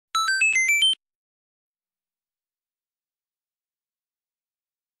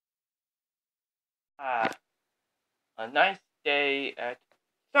Ah, a nice day at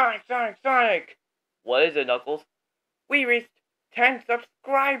Sonic! What is it, Knuckles? We reached 10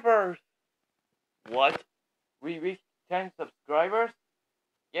 subscribers! What? We reached 10 subscribers?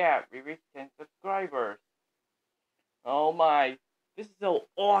 Yeah, we reached 10 subscribers. Oh my, this is so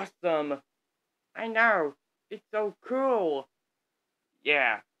awesome! I know, it's so cool!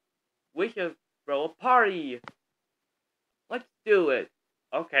 Yeah, we should throw a party! Let's do it!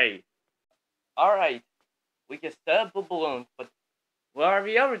 Okay. Alright, we can set up the balloons, but what are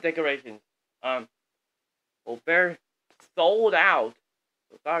the other decorations? Well, they're sold out.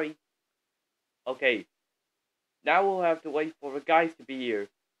 So sorry. Okay. Now we'll have to wait for the guys to be here.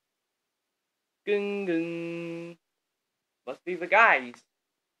 Gung gung. Must be the guys.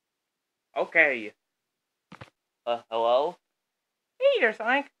 Okay. Hello? Hey there,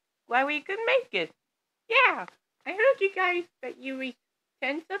 Sonic. Glad we could make it. Yeah, I heard you guys that you reached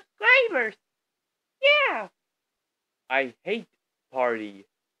 10 subscribers. Yeah. I hate party.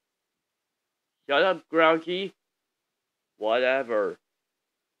 Shut up, Grouchy. Whatever.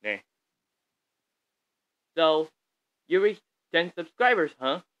 Nah. So, you reached 10 subscribers,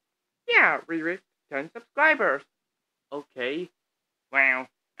 huh? Yeah, we reached 10 subscribers. Okay. Well,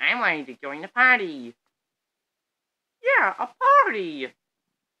 I wanted to join the party. Yeah, a party.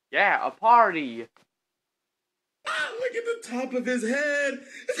 Yeah, a party. Ah, look at the top of his head.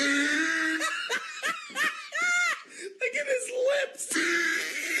 Look at his lips.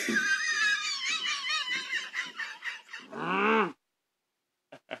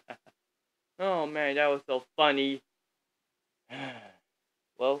 Oh man, that was so funny.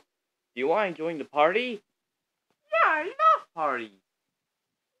 Well, do you want to join the party? Yeah, I love Party.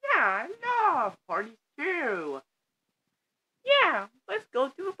 Yeah, I love parties too. Yeah, let's go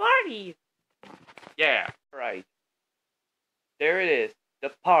to a party. Yeah, right. There it is,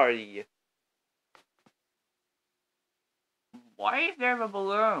 the party. Why is there a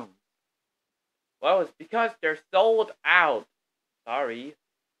balloon? Well, it's because they're sold out. Sorry.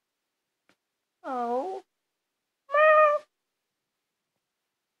 Oh.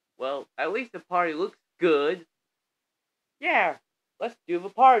 Well, at least the party looks good. Yeah, let's do the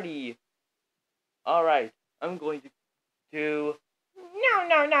party. Alright, I'm going to... No.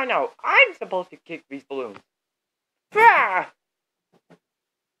 I'm supposed to kick these balloons. Ah!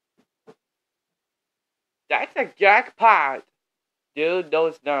 That's a jackpot! Dude, no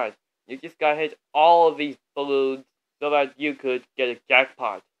it's not. You just gotta hit all of these balloons so that you could get a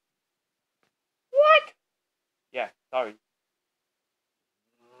jackpot. What? Yeah, sorry.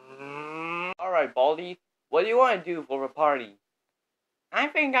 Alright, Baldy, what do you want to do for a party? I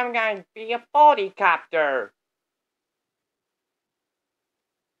think I'm going to be a bodycopter.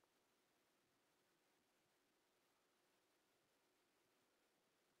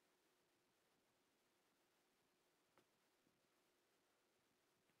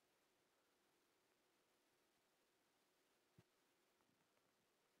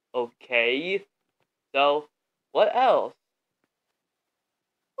 Okay, so what else?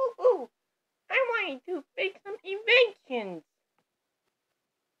 Ooh, I wanted to make some inventions.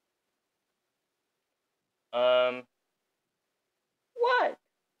 What?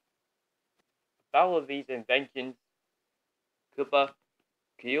 All of these inventions. Koopa,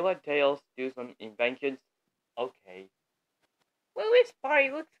 can you let Tails do some inventions? Okay. Well, this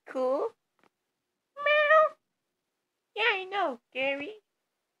party looks cool. Meow. Yeah, I know, Gary.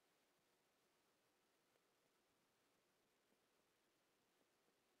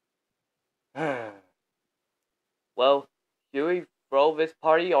 Well, should we throw this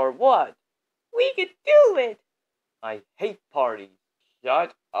party or what? We could do it. I hate parties.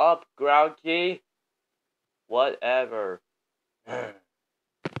 Shut up, Grouchy. Whatever.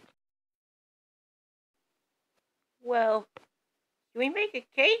 Well, should we make a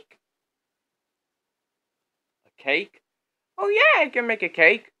cake? A cake? Oh yeah, I can make a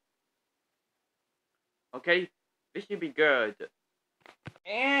cake. Okay, this should be good.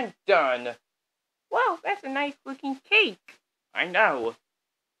 And done. Wow, that's a nice looking cake. I know.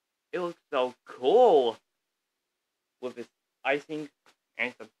 It looks so cool. With its icing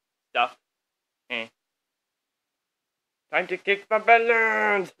and some stuff. Time to kick the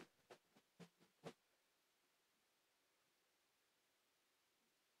balloons!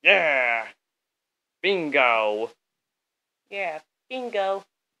 Yeah! Bingo! Yeah, bingo.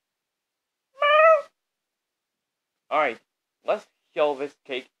 Alright, let's show this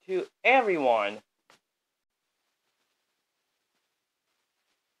cake to everyone.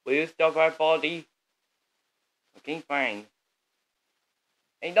 Will you stop by, Baldy? Okay, fine.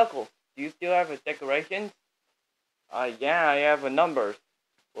 Hey, Knuckles, do you still have the decorations? Yeah, I have the numbers.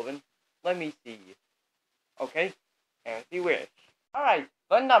 Well then, let me see. Okay, as you wish. Alright,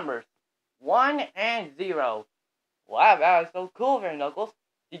 fun numbers. 1 and 0. Wow, that was so cool there, Knuckles.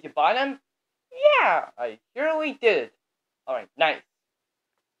 Did you buy them? Yeah, I surely did. Alright, nice.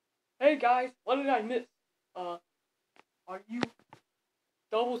 Hey guys, what did I miss? Are you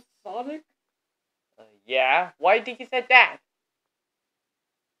Double Sonic? Yeah, why did you say that?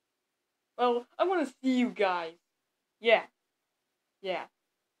 Well, I want to see you guys. Yeah.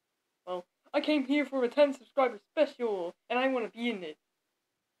 Well, I came here for a 10 subscriber special, and I want to be in it.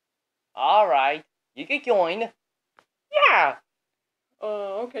 Alright, you can join. Yeah!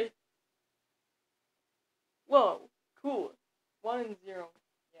 Okay. Whoa, cool. 1 and 0.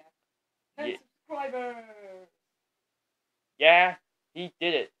 Yeah. 10 Yeah. subscribers! Yeah, he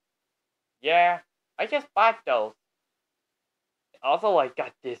did it. Yeah, I just bought those. Also, I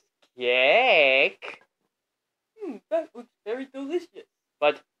got this cake. That looks very delicious.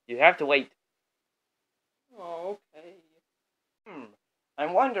 But you have to wait. Oh, okay. I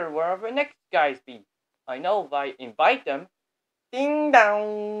wonder where the next guys be. I know if I invite them. Ding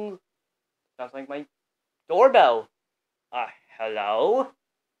dong! Sounds like my doorbell. Hello?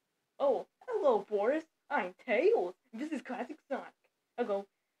 Oh, hello, Boris. I'm Tails. This is Classic Sonic. Hello.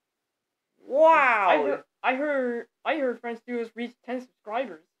 Wow! I heard Friends Studios reached 10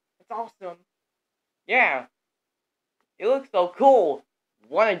 subscribers. That's awesome. Yeah. It looks so cool.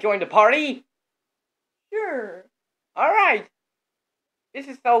 Wanna join the party? Sure. Alright. This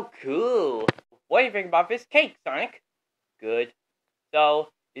is so cool. What do you think about this cake, Sonic? Good.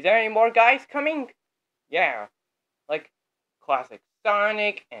 So, is there any more guys coming? Yeah. Like Classic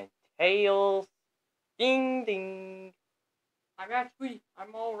Sonic and Tails. Ding ding.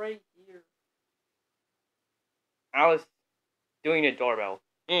 I'm already here. I was doing the doorbell.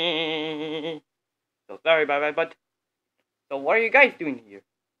 So sorry about that, but... So what are you guys doing here?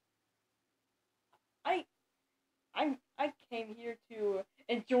 I came here to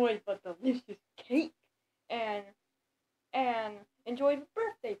enjoy the delicious cake and enjoy the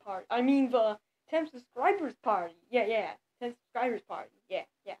birthday party. I mean the 10 subscribers party. Yeah. 10 subscribers party. Yeah.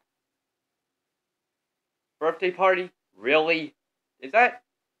 Birthday party? Really? Is that...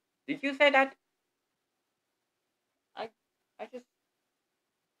 Did you say that? I just...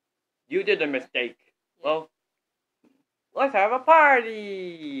 You did a mistake. Yeah. Well, let's have a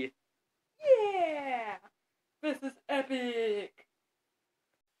party! Yeah! This is epic!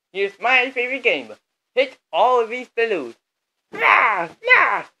 Here's my favorite game. Hit all of these balloons. Yeah!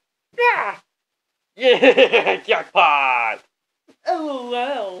 Yeah! Jackpot!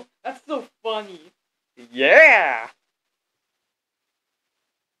 LOL! That's so funny. Yeah!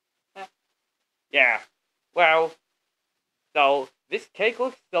 Yeah. Well, so this cake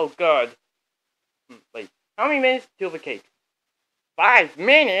looks so good. Wait, how many minutes till the cake? 5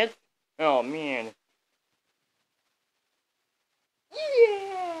 minutes? Oh man.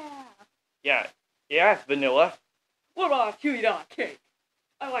 Yeah! Yeah, vanilla. What about a $2 cake?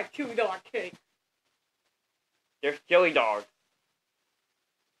 I like $2 cake. There's chili dogs.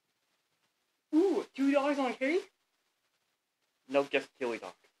 Ooh, $2 on cake? No, just chili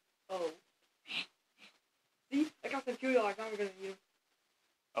dogs. Oh. See? I got some $2. I'm gonna eat them.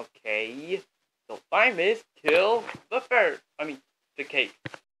 Okay. So 5 minutes till the cake.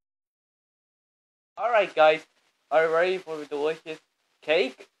 Alright guys, are you ready for the delicious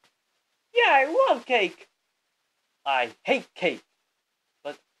cake? Yeah, I love cake! I hate cake!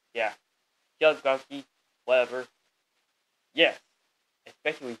 But, yeah, just gusky, whatever. Yes,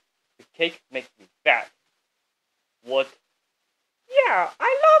 especially the cake makes me fat. What? Yeah,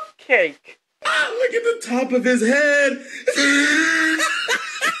 I love cake! Look at the top of his head.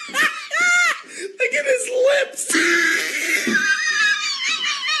 Look at his lips.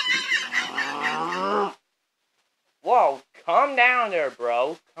 Whoa, calm down there,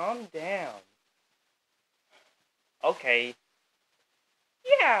 bro. Calm down. Okay.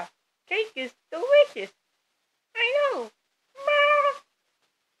 Yeah, cake is delicious. I know.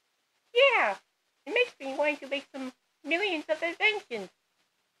 Yeah, it makes me want to make some millions of inventions.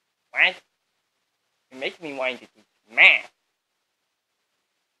 What? It makes me want to teach math.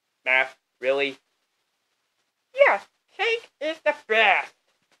 Math? Really? Yeah, cake is the best.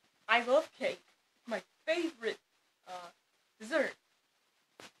 I love cake. My favorite dessert.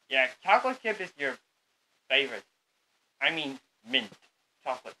 Yeah, chocolate chip is your favorite. I mean, mint.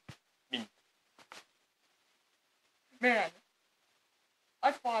 Chocolate. Mint. Man,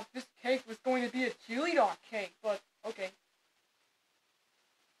 I thought this cake was going to be a chili dog cake, but okay.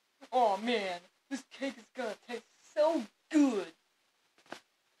 Oh man, this cake is gonna taste so good.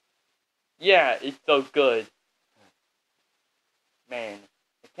 Yeah, it's so good. Man,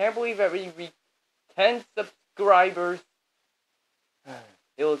 I can't believe that we reached 10 subscribers.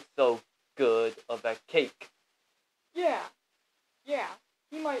 It looks so good of that cake. Yeah.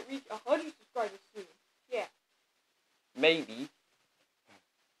 He might reach 100 subscribers soon. Yeah. Maybe.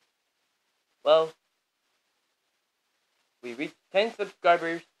 Well, we reached 10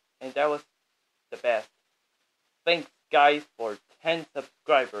 subscribers, and that was the best. Thanks, guys, for 10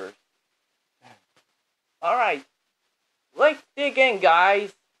 subscribers. Alright, let's dig in,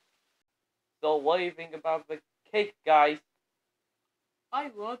 guys. So, what do you think about the cake, guys?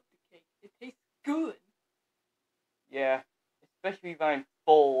 I love the cake. It tastes good. Yeah, especially when I'm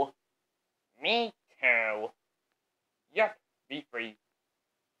full. Me too. Yup, me 3.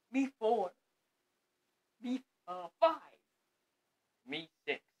 Me 4. Me 5. Me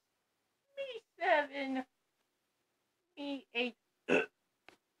 6. Me 7. Me 8.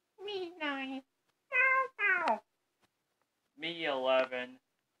 Me 9. Ow, ow. Me 11.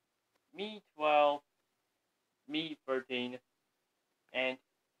 Me 12. Me 13. And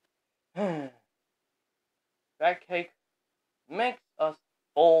that cake makes us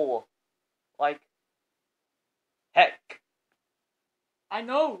full. Like heck. I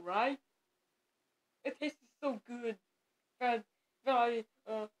know, right? It tastes so good that I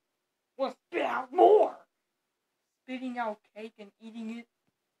want to spit out more. Spitting out cake and eating it?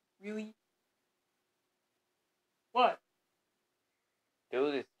 Really? What?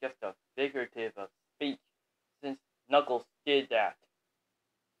 Dude, it's just a figurative of speech, since Knuckles did that.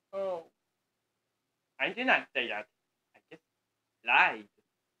 Oh. I did not say that. I just lied.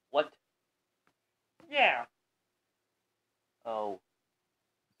 What? Yeah. Oh.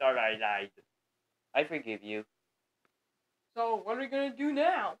 Sorry I lied. I forgive you. So, what are we gonna do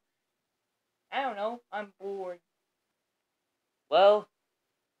now? I don't know. I'm bored. Well,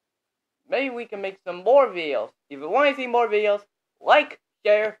 maybe we can make some more videos. If you want to see more videos, like,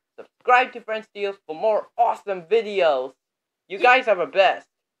 share, subscribe to Friends Deals for more awesome videos. You guys are the best.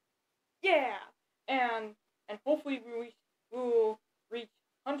 Yeah, and hopefully we'll reach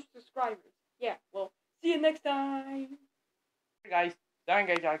 100 subscribers. Yeah, well, see you next time. Hey guys, Don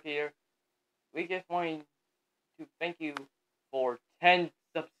Guy Talk here. We just wanted to thank you for 10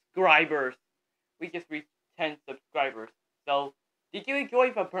 subscribers. We just reached 10 subscribers. So, did you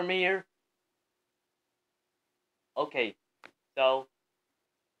enjoy the premiere? Okay, so,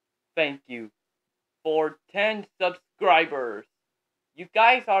 thank you for 10 subscribers. You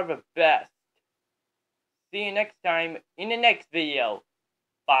guys are the best. See you next time in the next video.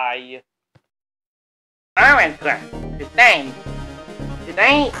 Bye. Alright,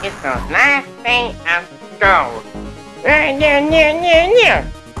 today is the last day of school.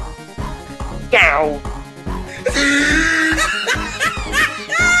 Go.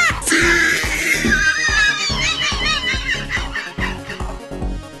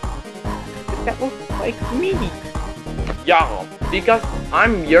 That looks like me. Yeah, because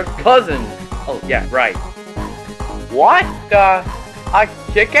I'm your cousin. Oh, yeah, right. What the? A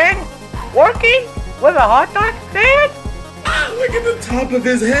chicken? Working? With a hot dog stand? Ah, look at the top of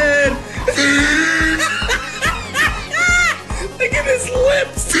his head. Look at his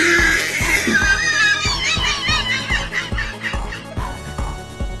lips.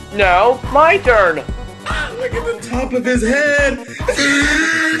 No, my turn. Ah, look at the top of his head.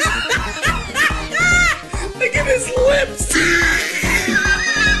 Look at his lips.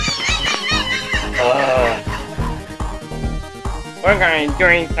 We're going to be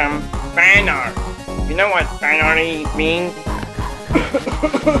doing some fan art. You know what fan art means?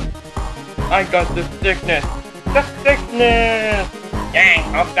 I got the sickness. The sickness. Dang,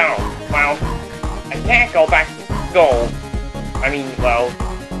 oh no. Well, I can't go back to school. I mean, well,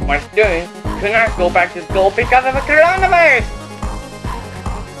 my students could not go back to school because of the coronavirus.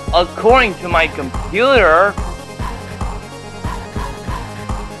 According to my computer,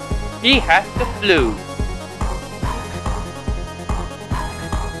 he has the flu.